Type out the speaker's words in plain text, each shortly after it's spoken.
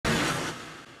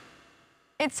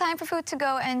It's time for Food to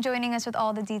Go, and joining us with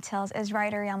all the details is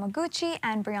Ryder Yamaguchi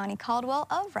and Briani Caldwell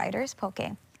of Ryder's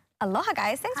Poke. Aloha,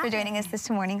 guys. Thanks for joining us this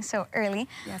morning so early.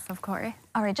 Yes, of course.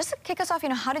 All right, just to kick us off,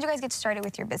 how did you guys get started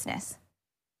with your business?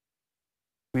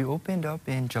 We opened up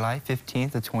in July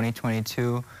 15th of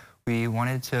 2022. We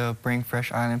wanted to bring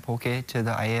fresh island poke to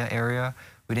the Aiea area.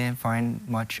 We didn't find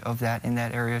much of that in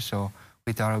that area, so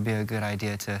we thought it would be a good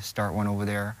idea to start one over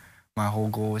there. My whole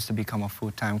goal was to become a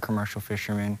full-time commercial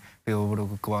fisherman, be able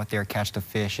to go out there, catch the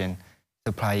fish, and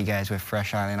supply you guys with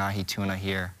fresh island ahi tuna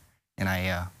here in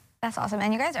Aiea. That's awesome,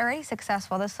 and you guys are already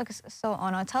successful. This looks so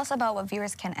ono. Tell us about what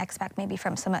viewers can expect maybe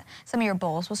from some of your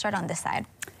bowls. We'll start on this side.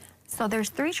 So there's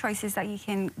 3 choices that you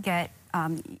can get.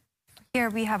 Here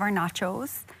we have our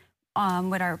nachos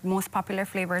with our most popular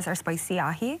flavors, our spicy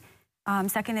ahi.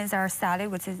 Second is our salad,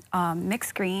 which is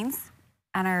mixed greens,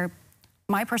 and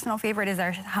my personal favorite is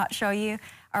our hot shoyu,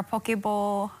 our poke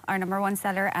bowl, our #1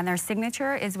 seller, and our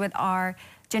signature is with our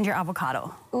ginger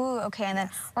avocado. Ooh, okay, and then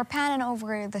we're panning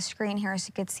over the screen here so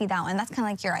you could see that one. That's kind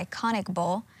of like your iconic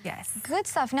bowl. Yes. Good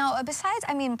stuff. Now, besides,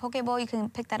 poke bowl, you can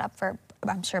pick that up for,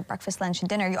 I'm sure, breakfast, lunch, and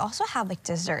dinner. You also have, like,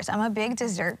 desserts. I'm a big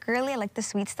dessert girly. I like the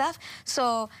sweet stuff.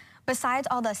 So besides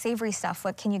all the savory stuff,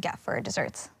 what can you get for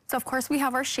desserts? So, of course, we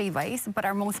have our shave ice, but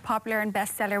our most popular and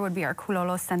best seller would be our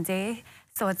kulolo sundae.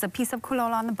 So it's a piece of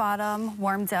kulolo on the bottom,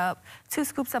 warmed up, 2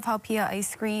 scoops of haupia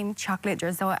ice cream, chocolate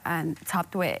drizzle, and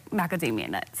topped with macadamia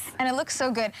nuts. And it looks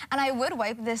so good. And I would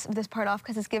wipe this part off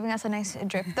because it's giving us a nice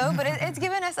drip, though. But it's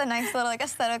giving us a nice little, like,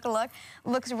 aesthetic look.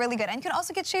 Looks really good. And you can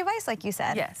also get shave ice, like you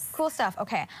said. Yes. Cool stuff.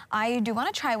 Okay, I do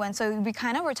want to try one. So we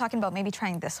were talking about maybe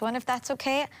trying this one, if that's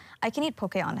okay. I can eat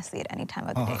poke, honestly, at any time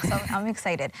of the day. So I'm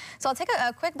excited. So I'll take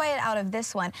a quick bite out of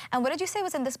this one. And what did you say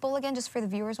was in this bowl again, just for the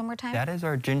viewers one more time? That is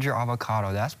our ginger avocado.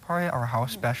 That's probably our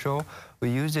house special. We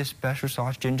use this special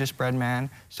sauce, Ginger Spread Man.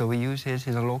 So we use he's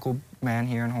a local man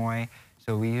here in Hawaii.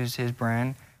 So we use his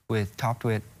brand topped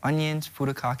with onions,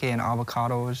 furikake, and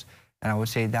avocados. And I would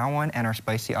say that one and our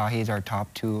spicy ahi is our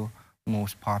top 2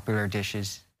 most popular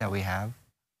dishes that we have.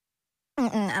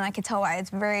 And I could tell why.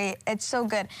 It's so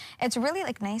good. It's really,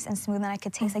 like, nice and smooth, and I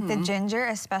could taste like the ginger,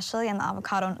 especially, and the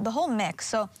avocado, the whole mix.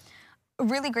 So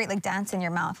really great, like, dance in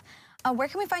your mouth. Where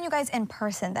can we find you guys in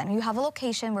person then? You have a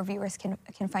location where viewers can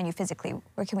find you physically.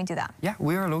 Where can we do that? Yeah,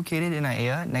 we are located in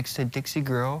Aiea next to Dixie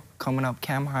Grill, coming up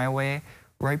Cam Highway,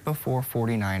 right before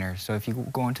 49ers. So if you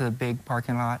go into the big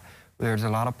parking lot, there's a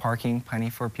lot of parking,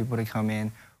 plenty for people to come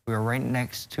in. We are right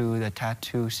next to the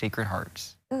Tattoo Sacred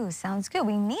Hearts. Ooh, sounds good.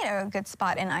 We need a good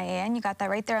spot in Aiea, and you got that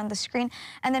right there on the screen.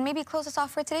 And then maybe close us off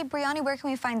for today. Briani, where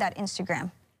can we find that Instagram?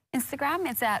 Instagram,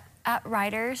 it's at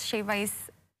Ryder's Shave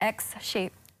Ice X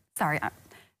Shave. Sorry,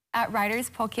 at Ryder's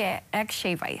Poke X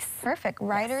Shave Ice. Perfect.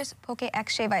 Ryder's Poke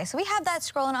X Shave Ice. So we have that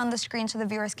scrolling on the screen so the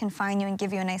viewers can find you and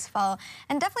give you a nice follow.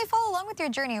 And definitely follow along with your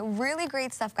journey. Really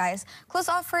great stuff, guys. Close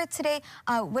off for today.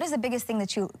 What is the biggest thing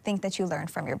that you think that you learned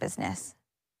from your business?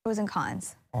 Pros and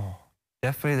cons. Oh,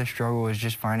 definitely the struggle is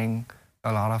just finding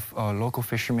a lot of local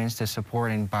fishermen to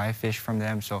support and buy fish from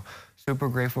them. So super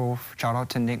grateful. Shout out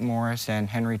to Nick Morris and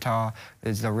Henry Ta,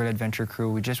 is the Real Adventure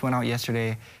crew. We just went out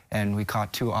yesterday and we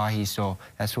caught 2 ahi, so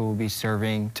that's what we'll be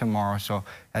serving tomorrow. So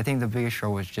I think the biggest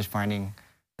struggle is just finding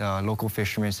the local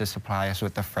fishermen to supply us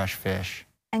with the fresh fish.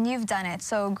 And you've done it.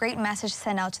 So great message to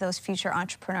send out to those future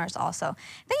entrepreneurs also.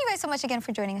 Thank you guys so much again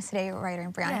for joining us today, Ryder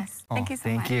and Briani. Yes, thank you so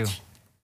much. Thank you.